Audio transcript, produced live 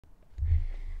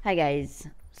Hi guys.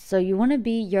 So you want to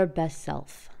be your best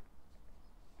self.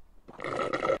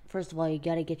 First of all, you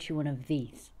got to get you one of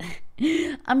these.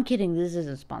 I'm kidding, this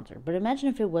isn't sponsored, but imagine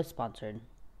if it was sponsored.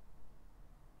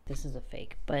 This is a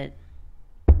fake, but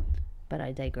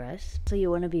I digress. So you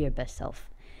want to be your best self.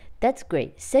 That's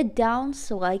great. Sit down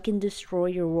so I can destroy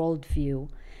your worldview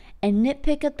and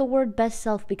nitpick at the word best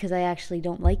self because I actually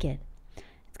don't like it.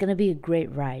 It's going to be a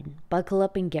great ride. Buckle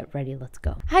up and get ready. Let's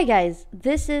go. Hi, guys.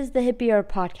 This is the Hippiearab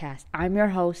Podcast. I'm your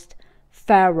host,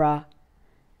 Farah,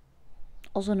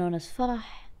 also known as Farah.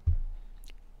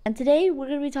 And today we're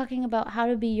going to be talking about how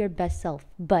to be your best self,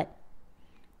 but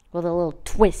with a little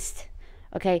twist.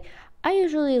 Okay? I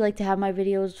usually like to have my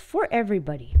videos for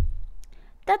everybody.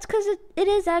 That's because it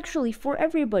is actually for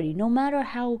everybody, no matter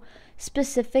how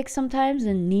specific sometimes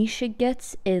and niche it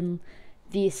gets in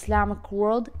the Islamic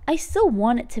world. I still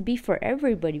want it to be for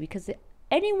everybody because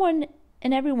anyone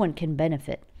and everyone can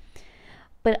benefit.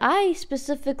 But I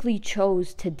specifically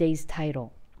chose today's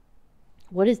title.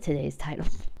 What is today's title?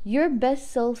 Your best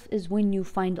self is when you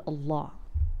find Allah.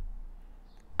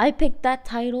 I picked that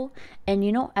title, and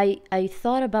I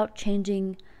thought about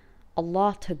changing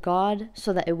Allah to God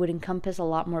so that it would encompass a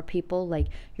lot more people. Like,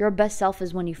 your best self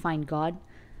is when you find God.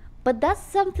 But that's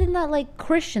something that, like,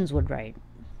 Christians would write.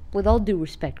 With all due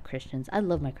respect, Christians. I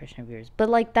love my Christian viewers. But,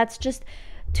 like, that's just,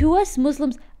 to us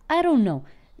Muslims, I don't know.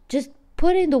 Just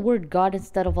putting the word God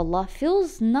instead of Allah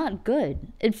feels not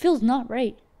good. It feels not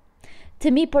right.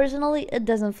 To me, personally, it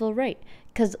doesn't feel right.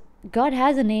 Because God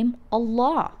has a name,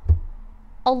 Allah.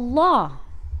 Allah.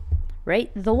 Right?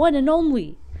 The one and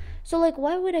only. So, like,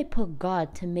 why would I put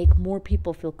God to make more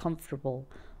people feel comfortable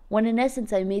when, in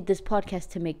essence, I made this podcast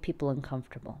to make people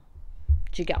uncomfortable?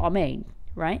 Do you get what I mean?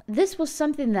 Right? This was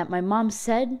something that my mom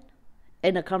said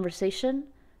in a conversation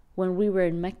when we were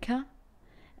in Mecca.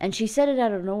 And she said it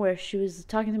out of nowhere. She was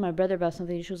talking to my brother about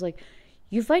something. And she was like,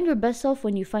 you find your best self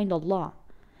when you find Allah.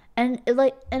 And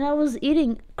I was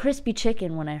eating crispy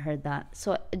chicken when I heard that.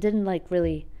 So it didn't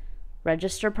really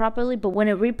register properly, but when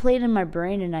it replayed in my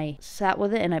brain and I sat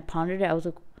with it and I pondered it, I was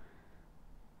like,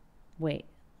 wait.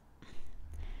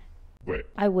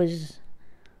 I was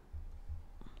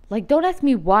like, don't ask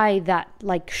me why that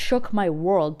shook my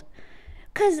world,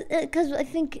 cause I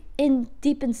think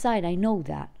deep inside I know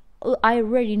that. I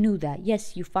already knew that.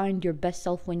 Yes, you find your best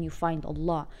self when you find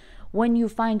Allah. When you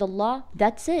find Allah,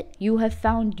 that's it. You have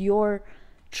found your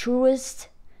truest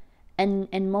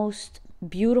and most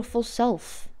beautiful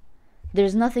self.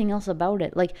 There's nothing else about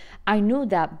it. Like, I knew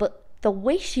that, but the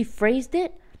way she phrased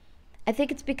it, I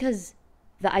think it's because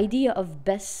the idea of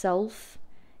best self,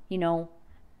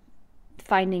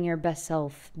 finding your best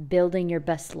self, building your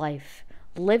best life,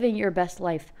 living your best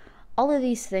life, all of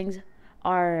these things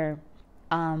are,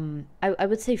 I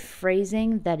would say,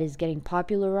 phrasing that is getting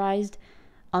popularized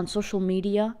on social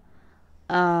media,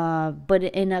 but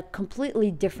in a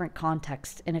completely different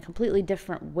context, in a completely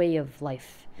different way of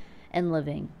life and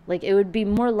living. Like, it would be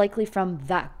more likely from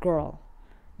that girl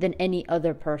than any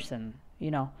other person.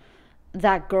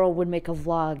 That girl would make a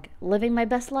vlog living my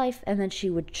best life, and then she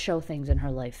would show things in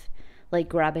her life, like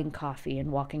grabbing coffee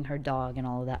and walking her dog and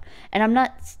all of that. And I'm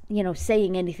not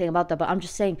saying anything about that, but I'm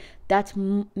just saying that's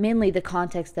mainly the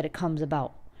context that it comes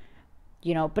about.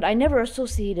 But I never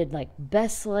associated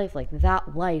best life, like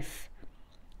that life,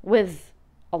 with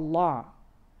Allah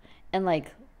and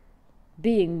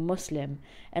being Muslim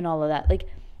and all of that.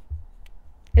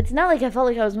 It's not like I felt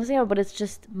like I was missing out, but it's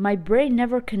just my brain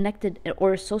never connected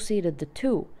or associated the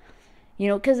two.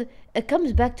 Because it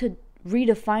comes back to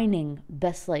redefining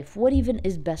best life. What even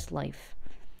is best life?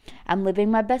 I'm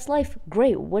living my best life.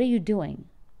 Great. What are you doing?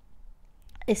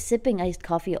 Is sipping iced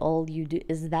coffee all you do?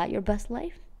 Is that your best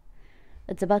life?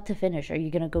 It's about to finish. Are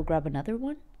you going to go grab another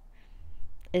one?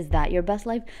 Is that your best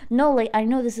life? No, I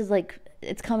know this is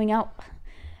it's coming out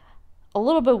a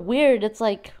little bit weird. It's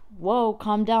like, whoa,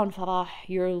 calm down, Farah.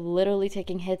 You're literally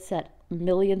taking hits at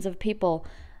millions of people.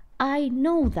 I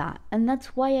know that, and that's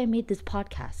why I made this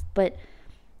podcast. But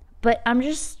I'm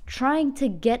just trying to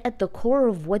get at the core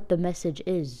of what the message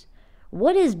is.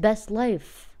 What is best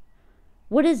life?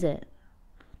 What is it?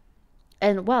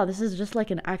 And wow, this is just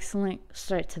an excellent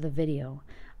start to the video.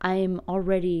 I am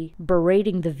already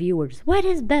berating the viewers. What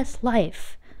is best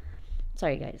life?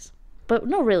 Sorry, guys. But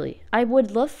no, really. I would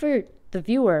love for the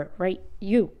viewer, right?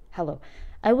 You, hello.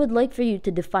 I would like for you to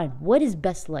define what is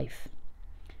best life.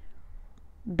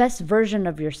 Best version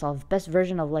of yourself, best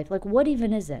version of life. What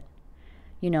even is it?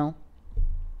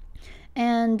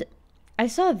 And I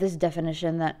saw this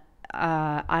definition that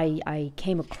I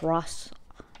came across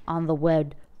on the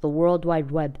web, the World Wide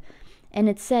Web, and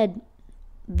it said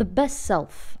the best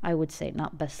self, I would say,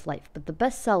 not best life, but the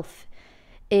best self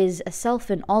is a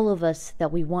self in all of us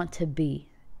that we want to be.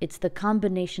 It's the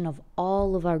combination of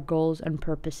all of our goals and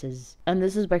purposes. And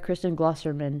this is by Kristen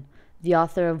Glosserman, the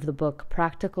author of the book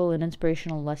Practical and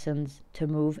Inspirational Lessons to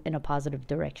Move in a Positive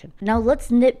Direction. Now let's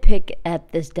nitpick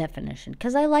at this definition,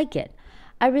 because I like it.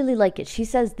 I really like it. She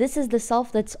says this is the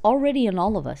self that's already in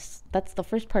all of us. That's the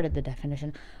first part of the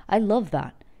definition. I love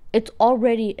that. It's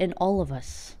already in all of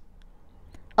us.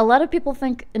 A lot of people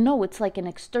think, no, it's like an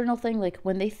external thing. Like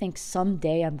when they think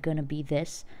someday I'm going to be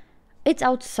this, it's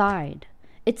outside.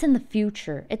 It's in the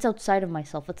future. It's outside of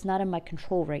myself. It's not in my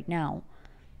control right now.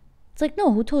 It's like,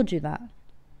 no, who told you that?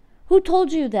 Who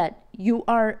told you that you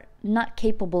are not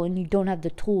capable and you don't have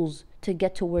the tools to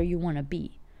get to where you want to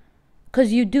be?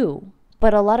 Because you do.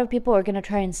 But a lot of people are going to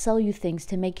try and sell you things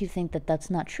to make you think that that's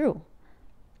not true.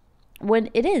 When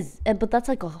it is. But that's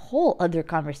like a whole other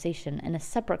conversation and a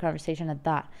separate conversation at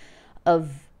that.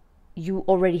 Of you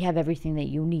already have everything that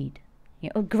you need. You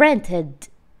know, granted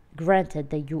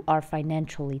that you are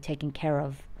financially taken care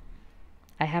of.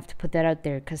 I have to put that out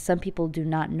there because some people do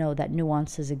not know that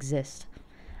nuances exist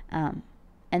and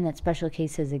that special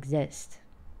cases exist.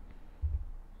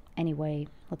 Anyway,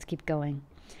 let's keep going.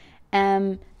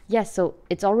 So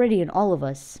it's already in all of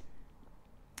us,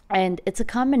 and it's a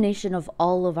combination of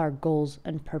all of our goals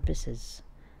and purposes.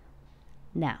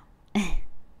 Now,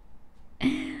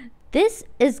 this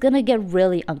is going to get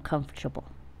really uncomfortable.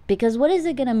 Because what is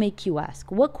it going to make you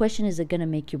ask? What question is it going to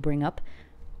make you bring up?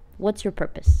 What's your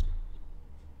purpose?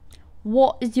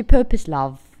 What is your purpose,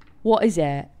 love? What is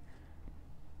it?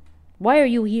 Why are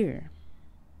you here?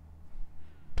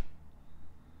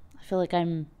 I feel like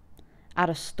I'm at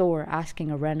a store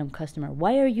asking a random customer,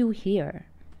 why are you here?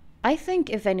 I think,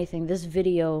 if anything, this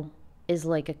video is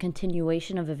like a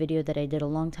continuation of a video that I did a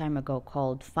long time ago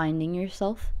called Finding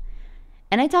Yourself.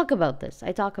 And I talk about this.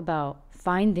 I talk about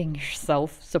finding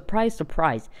yourself, surprise,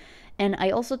 surprise. And I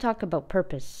also talk about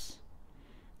purpose.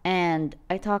 And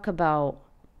I talk about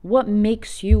what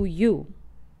makes you you,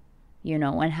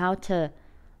 and how to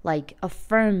like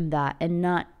affirm that and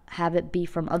not have it be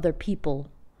from other people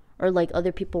or like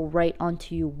other people write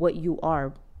onto you what you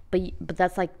are. But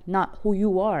that's like not who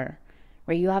you are,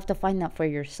 right? You have to find that for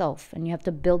yourself and you have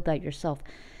to build that yourself.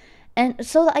 And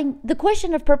so the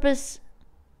question of purpose,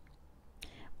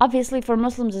 obviously, for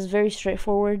Muslims is very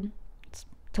straightforward. It's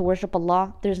to worship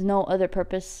Allah. There's no other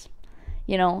purpose.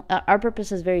 Our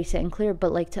purpose is very set and clear.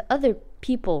 But like to other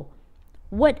people,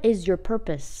 what is your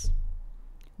purpose?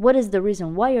 What is the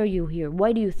reason? Why are you here?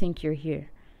 Why do you think you're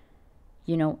here?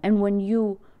 And when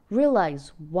you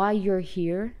realize why you're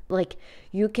here, like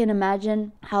you can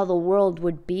imagine how the world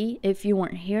would be if you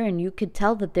weren't here, and you could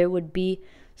tell that there would be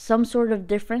some sort of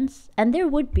difference. And there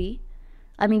would be.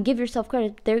 I mean, give yourself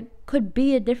credit. There could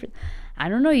be a difference. I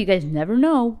don't know. You guys never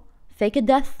know. Fake a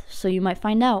death, so you might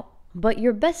find out. But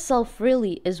your best self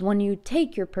really is when you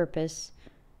take your purpose,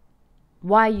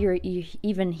 why you're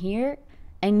even here,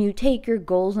 and you take your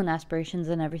goals and aspirations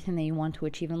and everything that you want to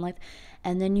achieve in life,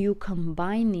 and then you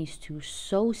combine these two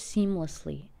so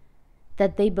seamlessly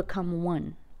that they become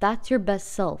one. That's your best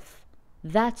self.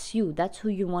 That's you. That's who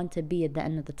you want to be at the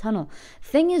end of the tunnel.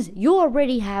 Thing is, you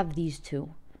already have these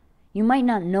two. You might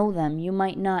not know them. You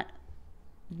might not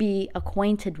be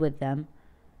acquainted with them.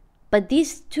 But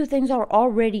these two things are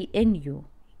already in you.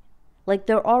 Like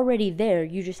they're already there.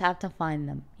 You just have to find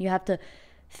them. You have to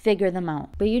figure them out.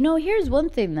 But here's one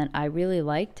thing that I really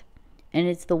liked. And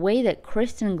it's the way that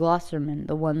Kristen Glosserman,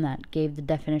 the one that gave the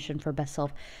definition for best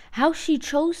self, how she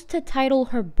chose to title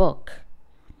her book.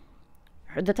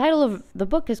 The title of the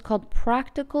book is called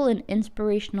Practical and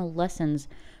Inspirational Lessons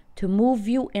to Move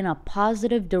You in a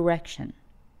Positive Direction.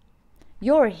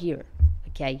 You're here,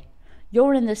 okay?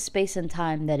 You're in this space and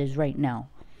time that is right now.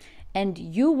 And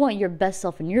you want your best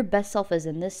self, and your best self is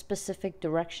in this specific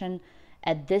direction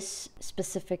at this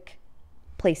specific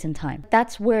place and time.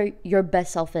 That's where your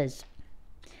best self is.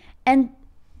 And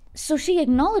so she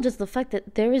acknowledges the fact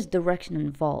that there is direction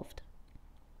involved.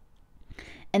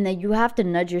 And that you have to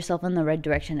nudge yourself in the right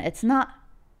direction. It's not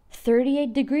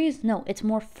 38 degrees. No, it's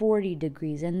more 40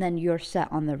 degrees. And then you're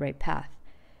set on the right path.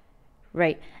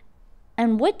 Right?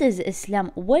 And what does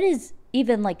Islam, what is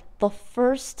even like the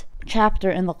first chapter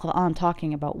in the Quran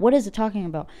talking about? What is it talking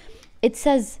about? It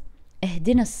says,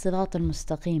 اهدنا الصراط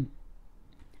المستقيم.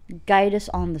 Guide us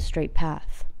on the straight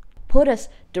path. Put us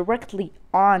directly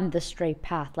on the straight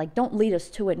path. Like, don't lead us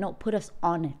to it. No, put us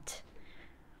on it.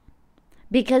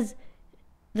 Because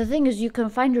the thing is, you can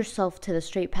find yourself to the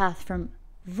straight path from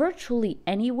virtually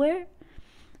anywhere.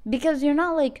 Because you're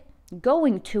not like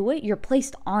going to it. You're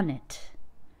placed on it.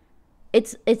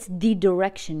 It's the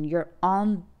direction. You're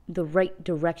on the right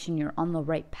direction. You're on the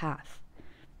right path.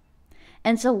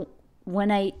 And so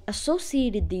when I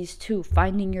associated these two,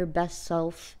 finding your best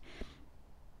self,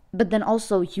 but then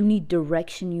also you need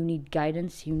direction, you need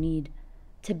guidance, you need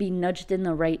to be nudged in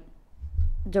the right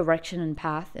direction and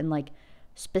path and like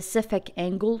specific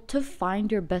angle to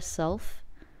find your best self.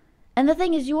 And the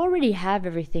thing is, you already have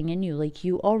everything in you. Like,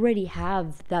 you already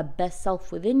have that best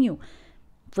self within you.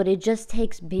 But it just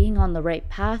takes being on the right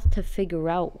path to figure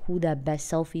out who that best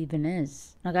self even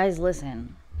is. Now, guys,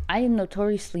 listen. I am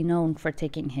notoriously known for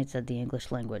taking hits at the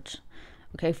English language.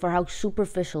 Okay, for how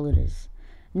superficial it is.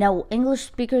 Now, English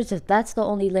speakers, if that's the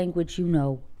only language you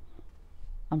know,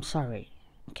 I'm sorry.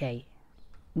 Okay?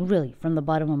 Really, from the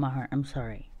bottom of my heart, I'm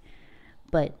sorry.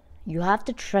 But you have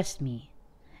to trust me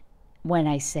when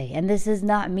I say, and this is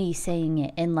not me saying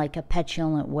it in like a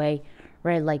petulant way,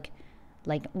 right? Like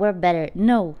we're better.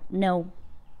 No.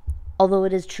 Although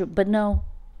it is true, but no.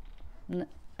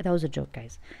 That was a joke,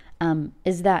 guys.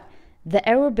 Is that the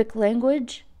Arabic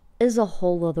language is a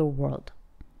whole other world.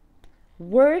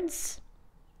 Words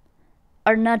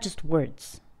are not just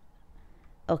words.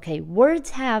 Okay,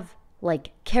 words have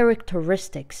like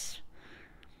characteristics.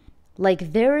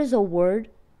 Like, there is a word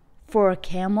for a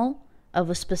camel of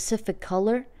a specific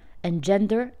color and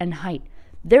gender and height.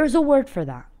 There's a word for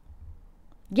that.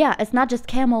 Yeah, it's not just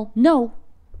camel. No.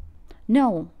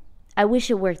 I wish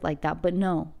it worked like that, but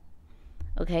no.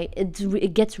 Okay,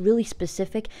 it gets really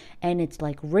specific, and it's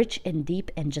like rich and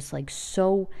deep and just like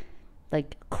so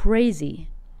like crazy.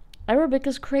 Arabic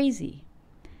is crazy.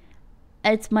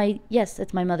 It's my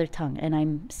mother tongue, and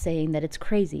I'm saying that it's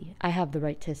crazy. I have the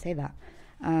right to say that.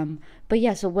 But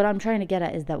yeah, so what I'm trying to get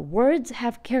at is that words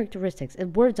have characteristics,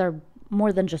 and words are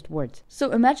more than just words.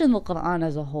 So imagine the Quran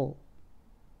as a whole.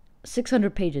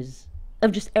 600 pages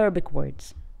of just Arabic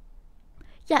words.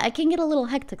 Yeah, it can get a little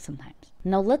hectic sometimes.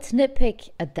 Now let's nitpick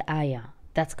at the ayah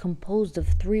that's composed of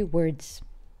 3 words.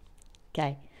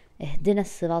 Okay. اهدنا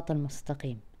الصراط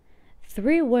المستقيم.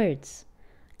 3 words.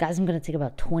 Guys, I'm going to take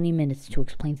about 20 minutes to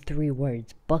explain 3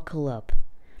 words. Buckle up.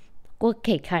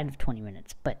 Okay, kind of 20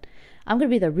 minutes, but I'm going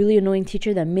to be the really annoying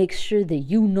teacher that makes sure that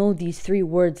you know these 3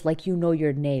 words like you know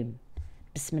your name.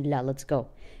 Bismillah, let's go.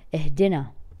 Ihdina.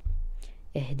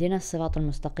 Ihdina sirat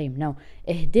al-mustaqim. Now,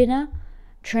 ihdina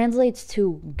translates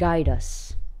to guide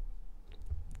us.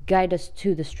 Guide us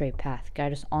to the straight path.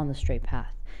 Guide us on the straight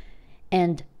path.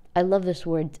 And I love this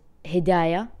word,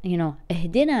 hidayah. You know,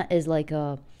 ihdina is like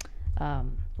a,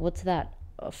 what's that?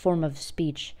 A form of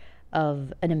speech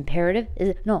of an imperative. Is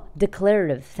it? No,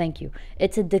 declarative. Thank you.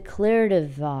 It's a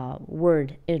declarative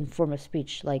word in form of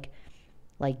speech. Like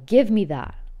give me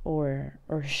that, or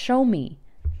show me,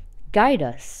 guide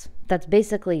us. That's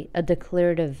basically a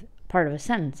declarative part of a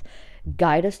sentence.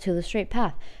 Guide us to the straight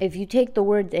path. If you take the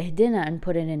word ihdina and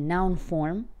put it in noun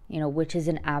form, you know, which is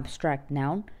an abstract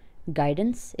noun,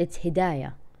 guidance, it's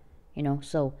hidayah. You know,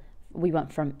 so we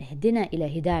went from ihdina ila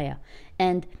hidayah.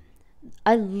 And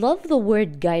I love the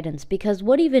word guidance, because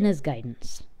what even is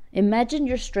guidance? Imagine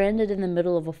you're stranded in the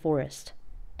middle of a forest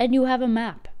and you have a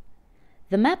map.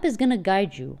 The map is going to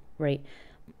guide you, right?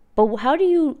 But how do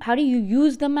you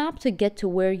use the map to get to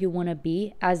where you want to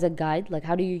be as a guide? Like,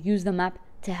 how do you use the map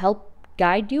to help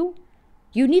guide you?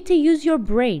 You need to use your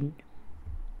brain.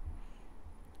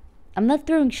 I'm not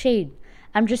throwing shade.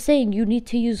 I'm just saying you need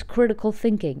to use critical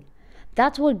thinking.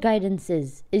 That's what guidance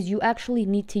is you actually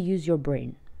need to use your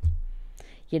brain.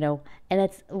 You know, and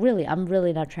it's really, I'm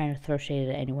really not trying to throw shade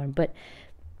at anyone, but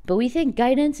we think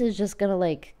guidance is just gonna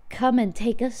like come and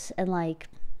take us and like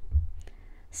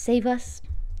save us,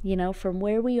 you know, from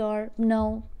where we are.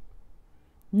 No,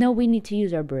 we need to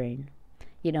use our brain,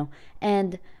 you know.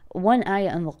 And one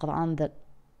ayah in the Quran that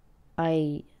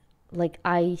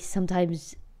I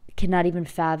sometimes cannot even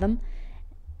fathom,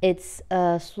 it's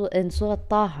in Surah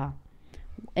Taha,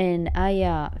 in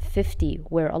ayah 50,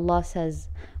 where Allah says,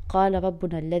 قال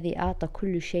ربنا الذي أعطى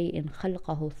كل شيء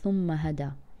خلقه ثم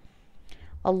هدى.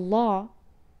 Allah,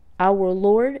 our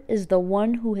Lord, is the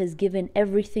one who has given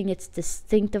everything its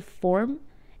distinctive form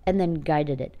and then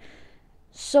guided it.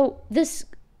 So this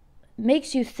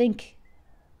makes you think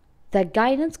that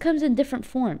guidance comes in different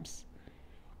forms.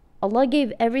 Allah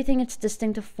gave everything its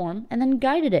distinctive form and then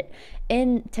guided it.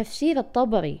 In Tafsir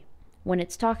al-Tabari, when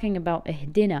it's talking about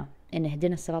ihdina, in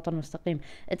Ihdina Sirat al-Mustaqim,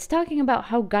 it's talking about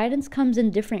how guidance comes in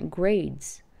different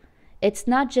grades. It's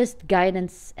not just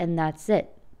guidance and that's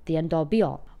it, the end all be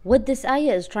all. What this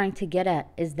ayah is trying to get at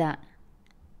is that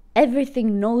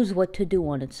everything knows what to do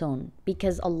on its own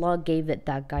because Allah gave it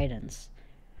that guidance.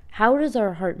 How does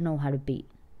our heart know how to beat?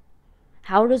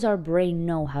 How does our brain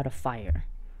know how to fire?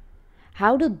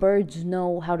 How do birds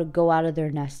know how to go out of their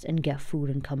nest and get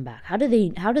food and come back? How do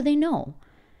they know?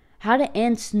 How do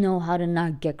ants know how to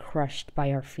not get crushed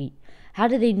by our feet? How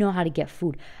do they know how to get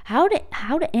food? How do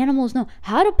animals know?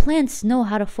 How do plants know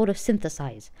how to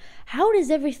photosynthesize? How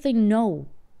does everything know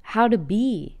how to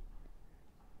be?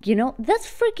 That's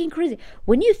freaking crazy.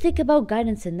 When you think about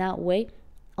guidance in that way,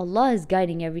 Allah is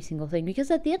guiding every single thing, because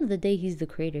at the end of the day, He's the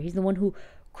creator. He's the one who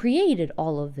created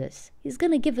all of this. He's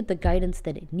going to give it the guidance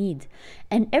that it needs.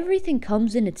 And everything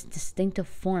comes in its distinctive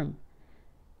form.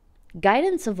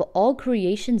 Guidance of all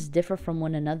creations differ from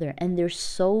one another, and they're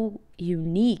so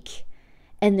unique,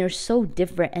 and they're so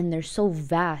different, and they're so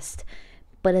vast.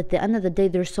 But at the end of the day,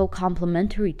 they're so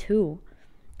complementary too.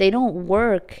 They don't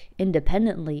work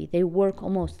independently. They work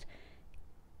almost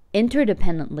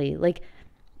interdependently. Like,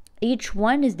 each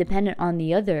one is dependent on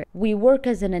the other. We work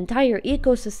as an entire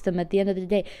ecosystem at the end of the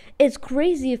day. It's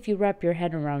crazy if you wrap your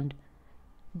head around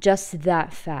just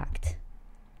that fact.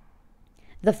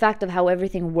 The fact of how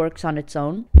everything works on its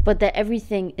own, but that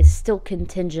everything is still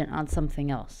contingent on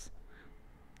something else.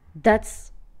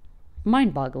 That's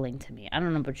mind-boggling to me. I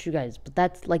don't know about you guys, but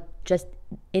that's like just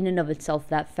in and of itself,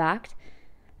 that fact,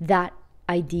 that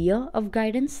idea of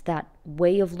guidance, that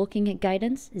way of looking at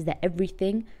guidance, is that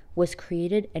everything was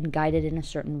created and guided in a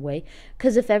certain way.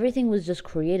 Because if everything was just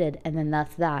created and then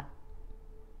that's that,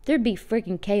 there'd be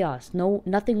freaking chaos.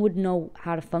 Nothing would know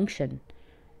how to function.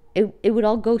 It would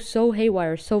all go so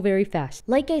haywire so very fast.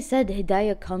 Like I said,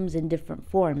 hidayah comes in different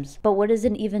forms. But what is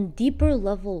an even deeper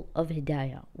level of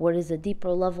hidayah? What is a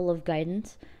deeper level of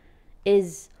guidance?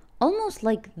 Is almost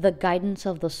like the guidance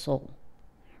of the soul.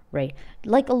 Right?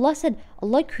 Like Allah said,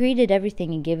 Allah created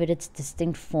everything and gave it its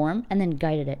distinct form and then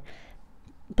guided it.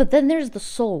 But then there's the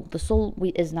soul. The soul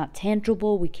is not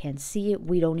tangible. We can't see it.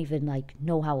 We don't even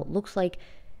know how it looks like.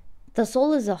 The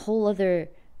soul is a whole other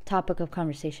topic of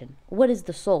conversation. What is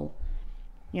the soul?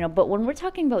 But when we're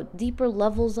talking about deeper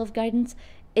levels of guidance,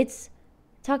 it's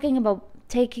talking about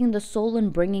taking the soul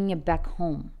and bringing it back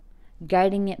home,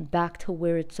 guiding it back to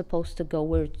where it's supposed to go,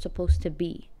 where it's supposed to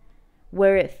be,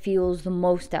 where it feels the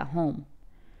most at home.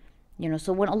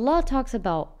 So when Allah talks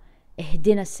about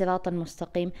ihdina sirat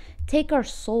al-mustaqim, take our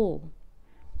soul,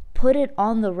 put it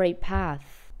on the right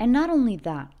path. And not only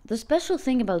that, the special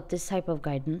thing about this type of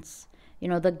guidance,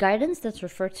 the guidance that's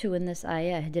referred to in this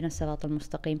ayah, ihdina sirat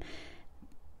al-mustaqim,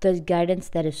 the guidance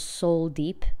that is so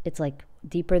deep, it's like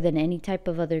deeper than any type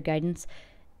of other guidance,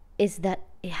 is that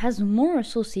it has more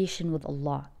association with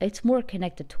Allah. It's more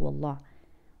connected to Allah.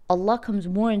 Allah comes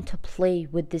more into play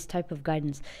with this type of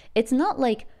guidance. It's not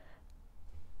like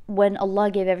when Allah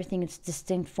gave everything its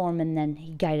distinct form and then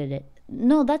He guided it.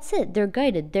 No, that's it. They're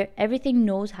guided. Everything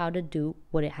knows how to do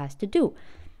what it has to do.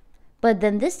 But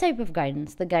then this type of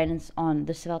guidance, the guidance on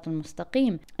the Sirat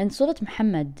al-Mustaqim, in Surah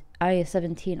Muhammad, ayah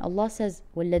 17, Allah says,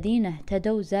 وَالَّذِينَ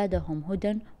اهْتَدَوْا زَادَهُمْ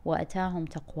هُدًى وَأَتَاهُمْ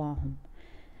تَقْوَاهُمْ.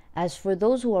 As for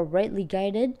those who are rightly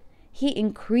guided, He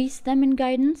increased them in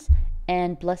guidance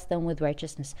and blessed them with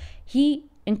righteousness. He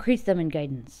increased them in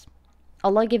guidance.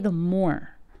 Allah gave them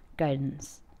more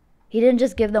guidance. He didn't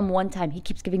just give them one time. He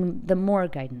keeps giving them more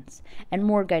guidance and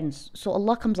more guidance. So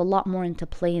Allah comes a lot more into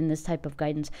play in this type of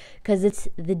guidance because it's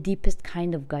the deepest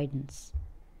kind of guidance.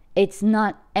 It's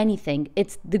not anything.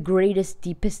 It's the greatest,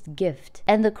 deepest gift.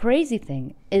 And the crazy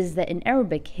thing is that in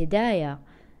Arabic, hidayah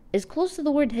is close to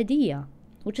the word hadiyah,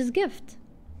 which is gift.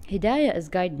 Hidayah is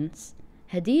guidance.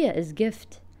 Hadiyah is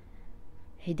gift.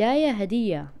 Hidayah,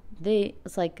 hadiyah.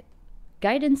 It's like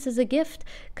guidance is a gift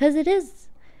because it is.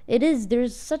 It is.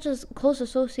 There's such a close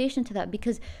association to that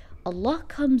because Allah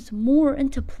comes more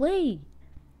into play.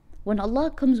 When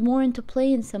Allah comes more into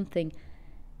play in something,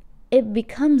 it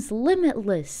becomes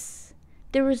limitless.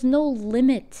 There is no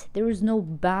limit. There is no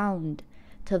bound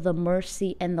to the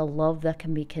mercy and the love that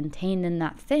can be contained in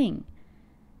that thing.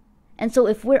 And so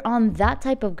if we're on that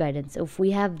type of guidance, if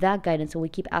we have that guidance and we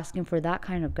keep asking for that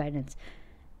kind of guidance,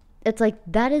 it's like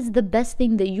that is the best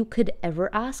thing that you could ever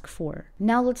ask for.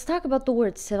 Now let's talk about the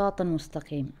word sirat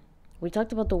al-mustaqim. We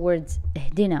talked about the words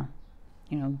ihdina,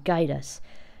 guide us.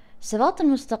 Sirat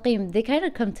al-mustaqim, they kind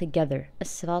of come together.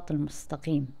 Sirat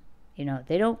al-mustaqim.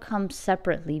 They don't come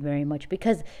separately very much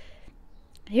because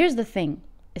here's the thing.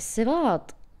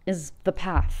 Sirat is the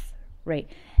path, right?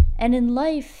 And in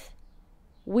life,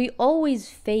 we always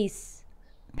face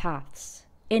paths.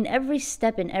 In every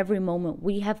step, in every moment,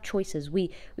 we have choices.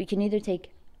 We can either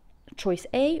take choice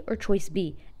A or choice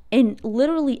B in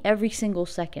literally every single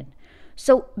second.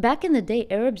 So back in the day,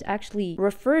 Arabs actually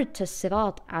referred to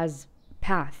sirat as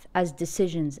path, as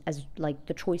decisions, as like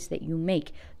the choice that you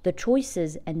make, the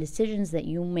choices and decisions that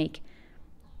you make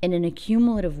in an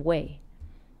accumulative way.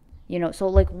 So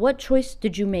like, what choice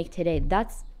did you make today?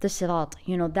 That's the sirat,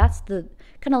 that's the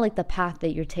kind of like the path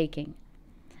that you're taking.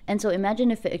 And so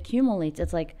imagine if it accumulates,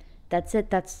 it's like, that's it,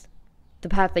 that's the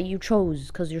path that you chose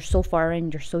because you're so far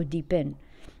in, you're so deep in,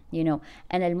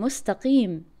 And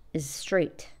al-mustaqim is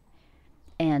straight.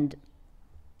 And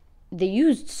they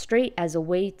used straight as a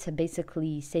way to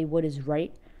basically say what is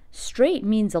right. Straight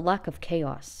means a lack of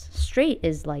chaos. Straight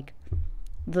is like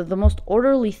the most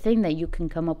orderly thing that you can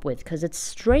come up with because it's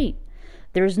straight.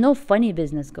 There's no funny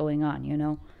business going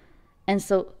on, And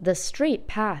so the straight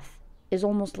path is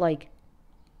almost like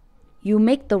you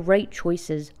make the right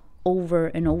choices over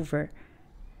and over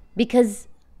because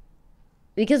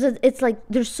it's like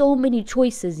there's so many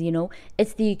choices,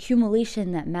 It's the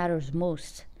accumulation that matters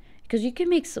most. Because you can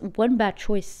make one bad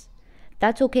choice.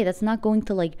 That's okay. That's not going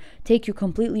to like take you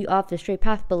completely off the straight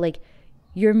path. But like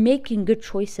you're making good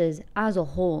choices as a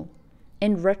whole.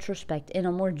 In retrospect, in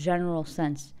a more general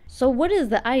sense. So what is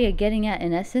the ayah getting at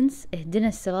in essence? Ihdina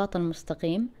as-sirat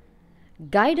al-mustaqim.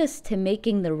 Guide us to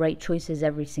making the right choices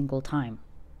every single time.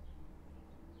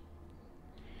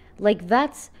 Like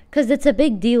that's, because it's a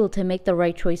big deal to make the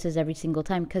right choices every single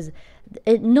time. Because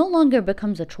it no longer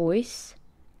becomes a choice.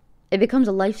 It becomes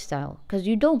a lifestyle because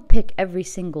you don't pick every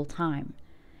single time.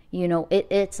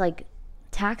 It's like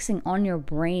taxing on your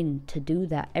brain to do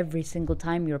that every single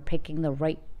time you're picking the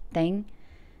right thing.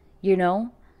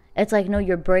 It's like, no,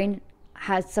 your brain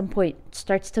has some point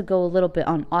starts to go a little bit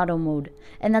on auto mode.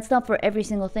 And that's not for every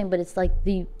single thing, but it's like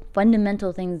the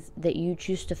fundamental things that you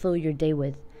choose to fill your day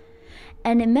with.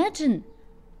 And imagine,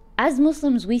 as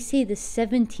Muslims, we say this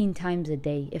 17 times a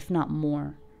day, if not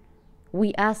more.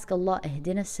 We ask Allah,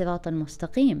 Ihdina as-sirat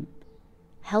al-mustaqim.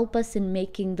 Help us in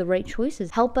making the right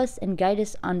choices. Help us and guide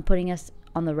us on putting us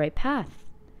on the right path.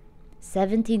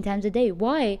 17 times a day.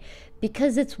 Why?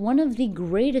 Because it's one of the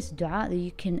greatest dua that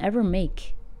you can ever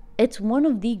make. It's one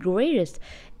of the greatest.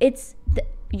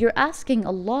 You're asking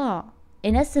Allah,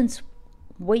 in essence,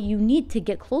 what you need to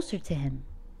get closer to Him.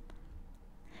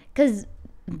 Because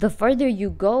the further you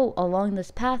go along this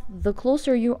path, the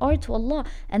closer you are to Allah.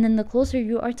 And then the closer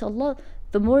you are to Allah,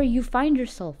 the more you find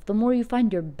yourself, the more you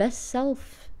find your best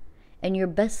self and your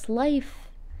best life.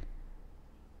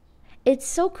 It's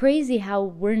so crazy how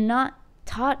we're not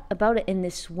taught about it in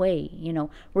this way,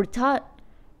 We're taught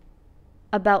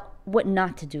about what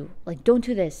not to do. Like, don't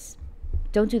do this,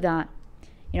 don't do that.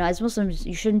 As Muslims,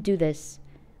 you shouldn't do this.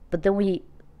 But then we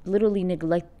literally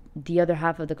neglect the other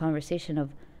half of the conversation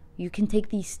of, you can take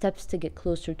these steps to get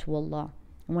closer to Allah.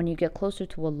 And when you get closer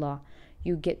to Allah,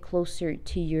 you get closer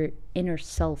to your inner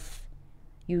self.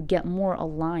 You get more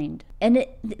aligned. And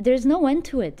there's no end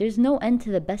to it. There's no end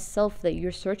to the best self that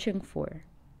you're searching for.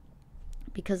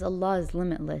 Because Allah is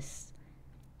limitless.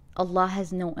 Allah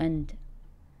has no end.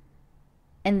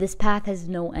 And this path has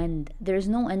no end. There's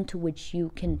no end to which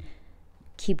you can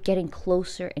keep getting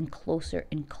closer and closer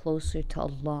and closer to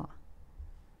Allah.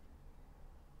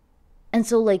 And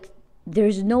so like,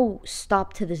 there's no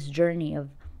stop to this journey of,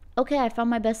 okay, I found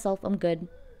my best self, I'm good.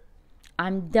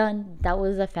 I'm done. That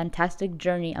was a fantastic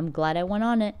journey. I'm glad I went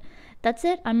on it. That's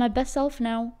it. I'm my best self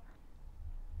now.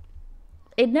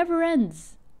 It never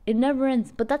ends. It never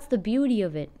ends. But that's the beauty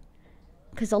of it.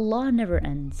 Because Allah never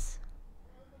ends.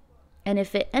 And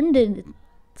if it ended,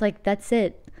 it's like, that's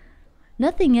it.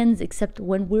 Nothing ends except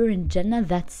when we're in Jannah,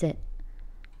 that's it.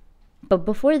 But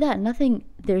before that,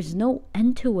 there's no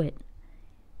end to it.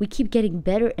 We keep getting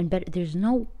better and better. There's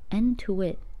no end to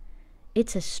it.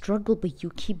 It's a struggle, but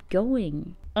you keep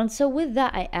going. And so with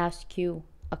that, I ask you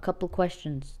a couple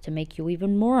questions to make you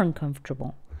even more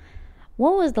uncomfortable.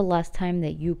 When was the last time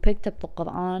that you picked up the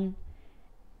Quran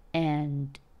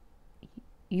and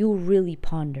you really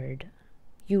pondered?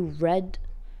 You read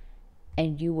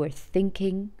and you were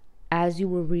thinking as you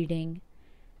were reading,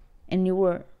 and you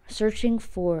were searching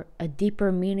for a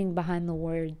deeper meaning behind the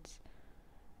words,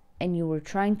 and you were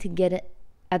trying to get it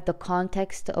at the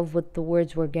context of what the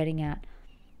words were getting at.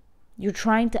 You're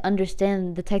trying to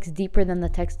understand the text deeper than the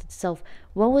text itself.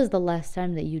 When was the last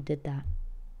time that you did that?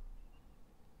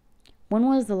 When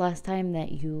was the last time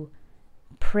that you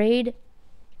prayed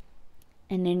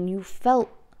and then you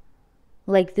felt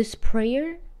like this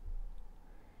prayer,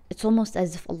 it's almost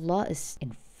as if Allah is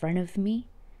in front of me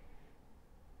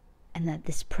and that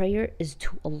this prayer is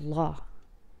to Allah,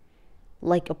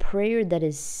 like a prayer that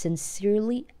is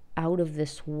sincerely out of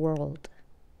this world,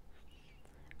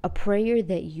 a prayer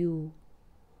that you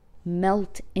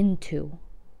melt into,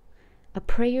 a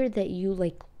prayer that you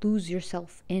like lose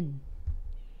yourself in.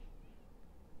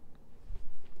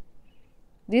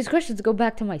 These questions go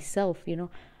back to myself, I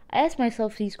ask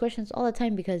myself these questions all the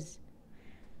time because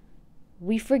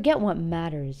we forget what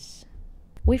matters.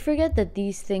 We forget that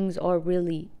these things are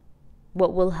really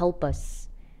what will help us,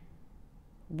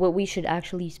 what we should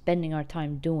actually spending our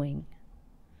time doing.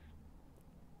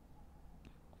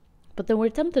 But then we're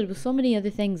tempted with so many other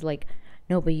things like,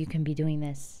 no, but you can be doing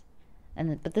this.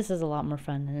 But this is a lot more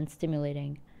fun and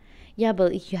stimulating. Yeah,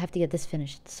 but you have to get this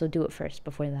finished, so do it first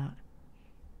before that.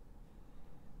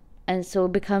 And so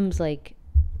it becomes like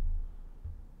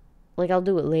I'll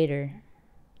do it later.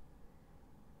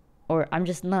 Or I'm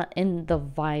just not in the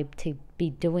vibe to be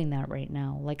doing that right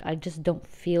now. Like, I just don't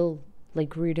feel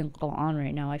like reading Quran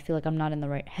right now. I feel like I'm not in the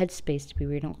right headspace to be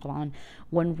reading Quran.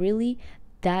 When really,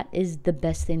 that is the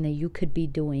best thing that you could be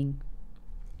doing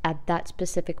at that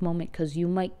specific moment. Because you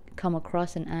might come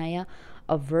across an ayah,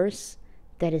 a verse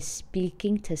that is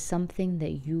speaking to something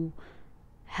that you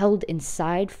held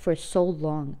inside for so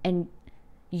long. And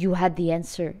you had the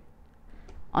answer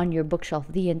on your bookshelf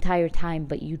the entire time,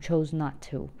 but you chose not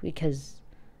to because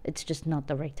it's just not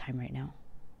the right time right now.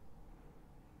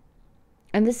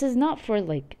 And this is not for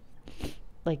like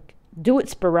do it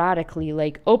sporadically,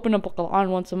 like open up a Quran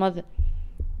once a month.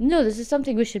 No, this is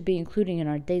something we should be including in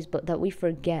our days, but that we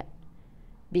forget.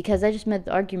 Because I just made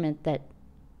the argument that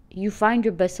you find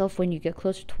your best self when you get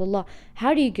closer to Allah.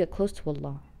 How do you get close to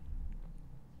Allah?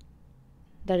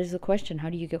 That is the question. How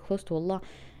do you get close to Allah?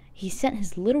 He sent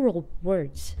his literal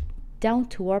words down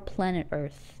to our planet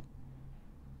Earth.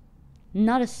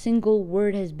 Not a single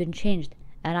word has been changed.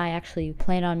 And I actually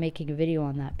plan on making a video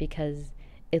on that because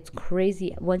it's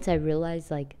crazy. Once I realized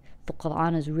like the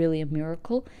Quran is really a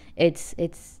miracle, it's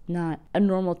not a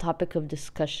normal topic of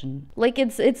discussion. Like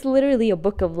it's literally a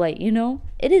book of light, you know?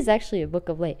 It is actually a book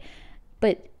of light.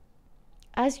 But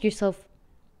ask yourself,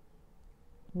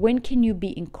 when can you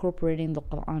be incorporating the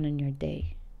Quran in your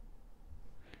day?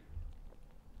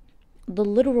 The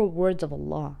literal words of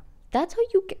Allah. That's how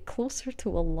you get closer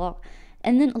to Allah.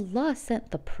 And then Allah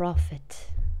sent the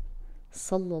Prophet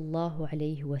sallallahu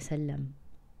alaihi wasallam,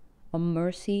 a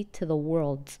mercy to the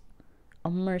world, a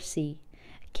mercy.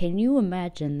 Can you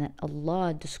imagine that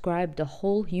Allah described a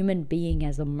whole human being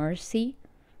as a mercy?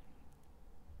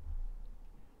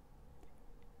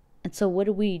 And so what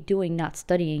are we doing not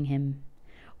studying him?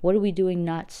 What are we doing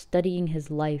not studying his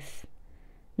life?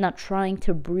 Not trying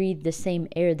to breathe the same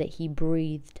air that he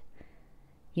breathed.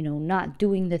 You know, not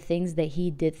doing the things that he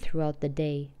did throughout the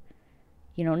day.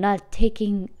 You know, not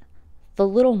taking the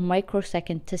little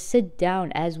microsecond to sit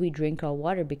down as we drink our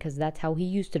water, because that's how he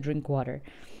used to drink water.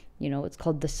 You know, it's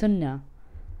called the sunnah.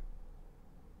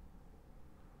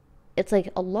 It's like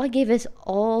Allah gave us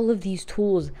all of these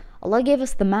tools. Allah gave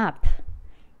us the map.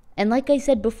 And like I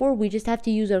said before, we just have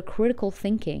to use our critical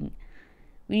thinking.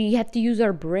 We have to use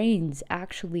our brains,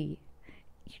 actually.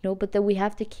 You know, but then we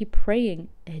have to keep praying.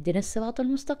 Ihdina as-sirat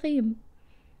al-mustaqim.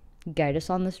 Guide us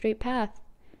on the straight path.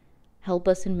 Help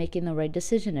us in making the right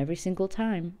decision every single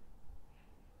time.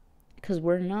 Because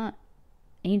we're not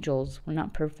angels. We're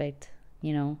not perfect,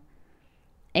 you know.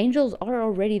 Angels are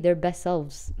already their best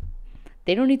selves.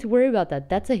 They don't need to worry about that.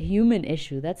 That's a human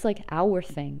issue. That's like our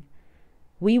thing.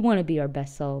 We want to be our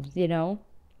best selves, you know.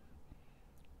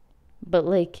 But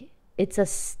like, it's a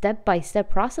step-by-step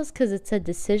process because it's a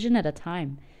decision at a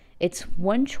time. It's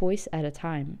one choice at a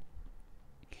time.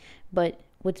 But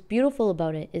what's beautiful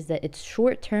about it is that it's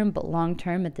short-term but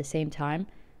long-term at the same time.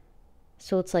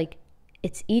 So it's like,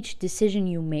 it's each decision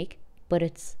you make, but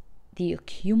it's the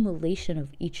accumulation of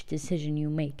each decision you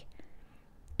make.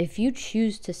 If you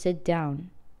choose to sit down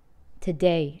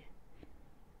today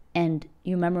and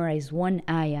you memorize one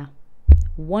ayah,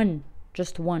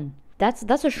 just one, that's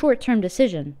a short-term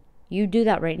decision. You do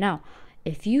that right now.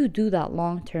 If you do that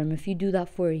long term, if you do that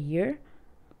for a year,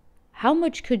 how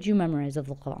much could you memorize of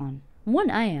the Quran? One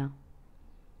ayah.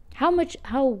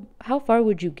 How far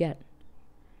would you get?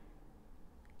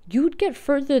 You would get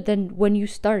further than when you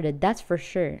started, that's for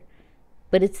sure.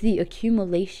 But it's the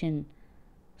accumulation.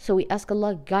 So we ask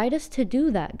Allah, guide us to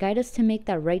do that. Guide us to make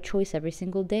that right choice every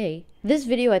single day. This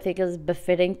video, I think, is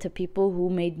befitting to people who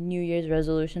made New Year's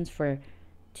resolutions for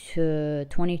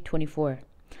 2024.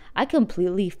 I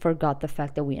completely forgot the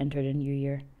fact that we entered a new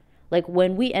year. Like,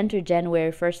 when we entered January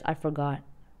 1st, I forgot.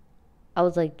 I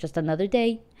was like, just another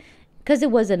day. Because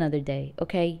it was another day,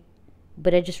 okay?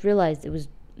 But I just realized it was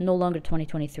no longer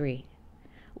 2023.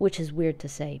 Which is weird to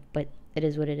say, but it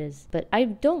is what it is. But I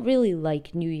don't really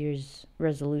like New Year's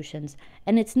resolutions.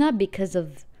 And it's not because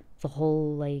of the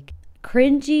whole, like,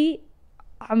 cringy,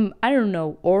 I don't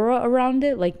know, aura around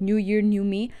it. Like, new year, new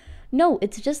me. No,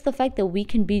 it's just the fact that we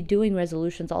can be doing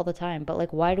resolutions all the time. But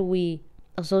like, why do we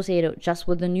associate it just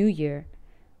with the new year?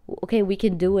 Okay, we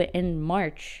can do it in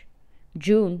March,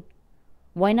 June.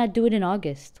 Why not do it in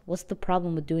August? What's the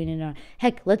problem with doing it in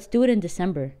Heck, let's do it in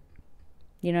December.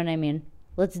 You know what I mean?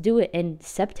 Let's do it in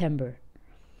September.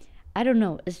 I don't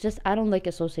know. It's just, I don't like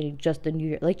associating just the New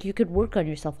Year. Like, you could work on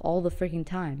yourself all the freaking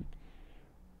time.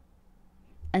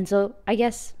 And so, I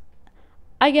guess,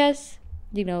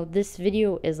 you know, this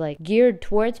video is like geared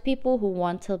towards people who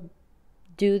want to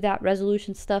do that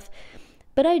resolution stuff.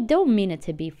 But I don't mean it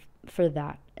to be for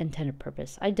that intended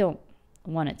purpose. I don't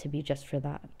want it to be just for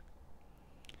that.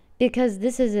 Because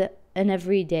this is an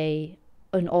everyday,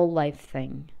 an all life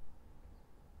thing.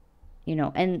 You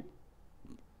know, and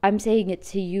I'm saying it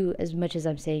to you as much as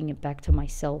I'm saying it back to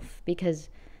myself. Because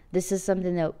this is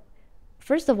something that,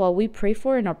 first of all, we pray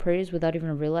for in our prayers without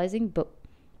even realizing. But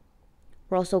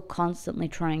we're also constantly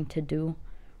trying to do.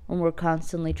 And we're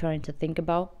constantly trying to think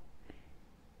about.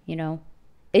 You know,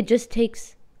 it just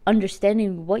takes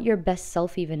understanding what your best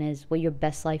self even is. What your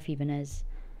best life even is.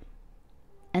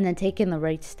 And then taking the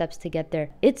right steps to get there.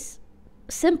 It's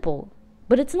simple,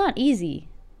 but it's not easy.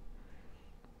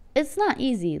 It's not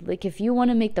easy. Like, if you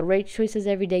want to make the right choices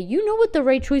every day, you know what the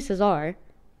right choices are.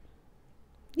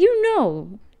 You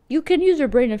know. You can use your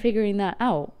brain in figuring that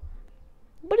out.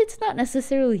 But it's not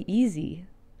necessarily easy.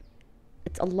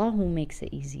 It's Allah who makes it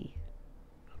easy.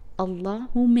 Allah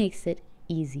who makes it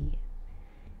easy.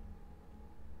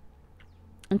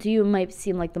 And to you, it might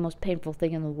seem like the most painful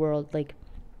thing in the world. Like,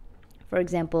 for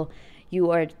example,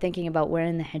 you are thinking about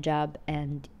wearing the hijab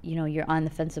and, you know, you're on the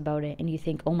fence about it and you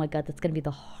think, oh my God, that's going to be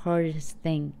the hardest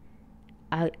thing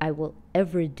I will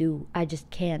ever do. I just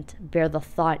can't bear the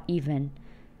thought even.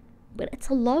 But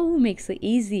it's Allah who makes it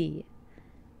easy.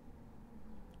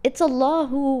 It's Allah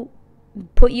who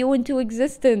put you into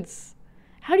existence.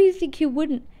 How do you think He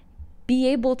wouldn't be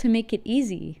able to make it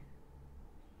easy?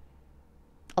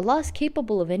 Allah is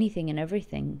capable of anything and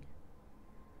everything.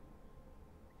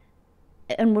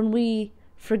 And when we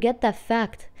forget that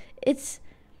fact, it's,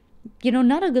 you know,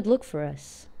 not a good look for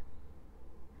us.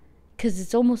 Because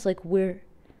it's almost like we're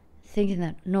thinking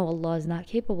that, no, Allah is not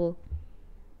capable.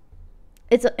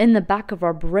 It's in the back of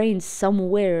our brains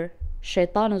somewhere.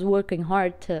 Shaitan is working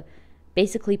hard to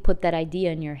basically put that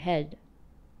idea in your head.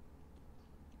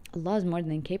 Allah is more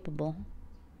than capable.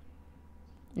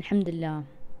 Alhamdulillah.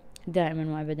 Da'iman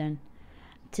wa abadan.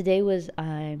 Today was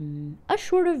a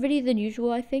shorter video than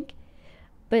usual, I think.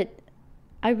 But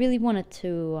I really wanted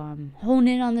to hone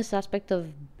in on this aspect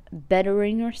of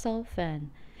bettering yourself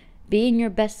and being your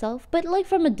best self, but like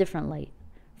from a different light,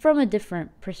 from a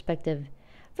different perspective,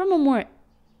 from a more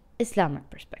Islamic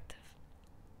perspective.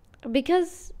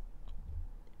 Because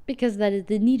that is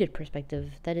the needed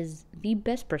perspective. That is the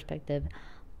best perspective,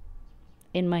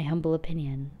 in my humble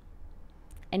opinion.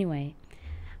 Anyway,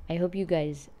 I hope you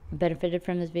guys benefited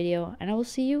from this video, and I will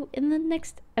see you in the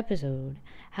next episode.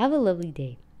 Have a lovely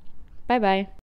day. Bye bye.